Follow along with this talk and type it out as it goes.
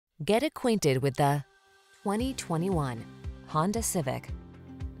Get acquainted with the 2021 Honda Civic.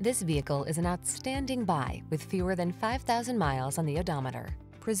 This vehicle is an outstanding buy with fewer than 5,000 miles on the odometer.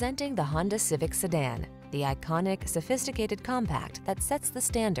 Presenting the Honda Civic sedan, the iconic, sophisticated compact that sets the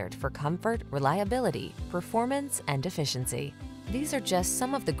standard for comfort, reliability, performance, and efficiency. These are just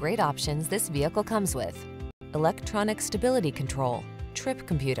some of the great options this vehicle comes with: electronic stability control, trip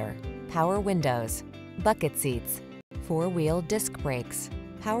computer, power windows, bucket seats, four-wheel disc brakes,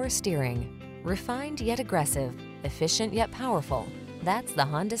 power steering. Refined yet aggressive, efficient yet powerful. That's the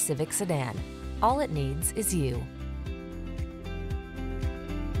Honda Civic sedan. All it needs is you.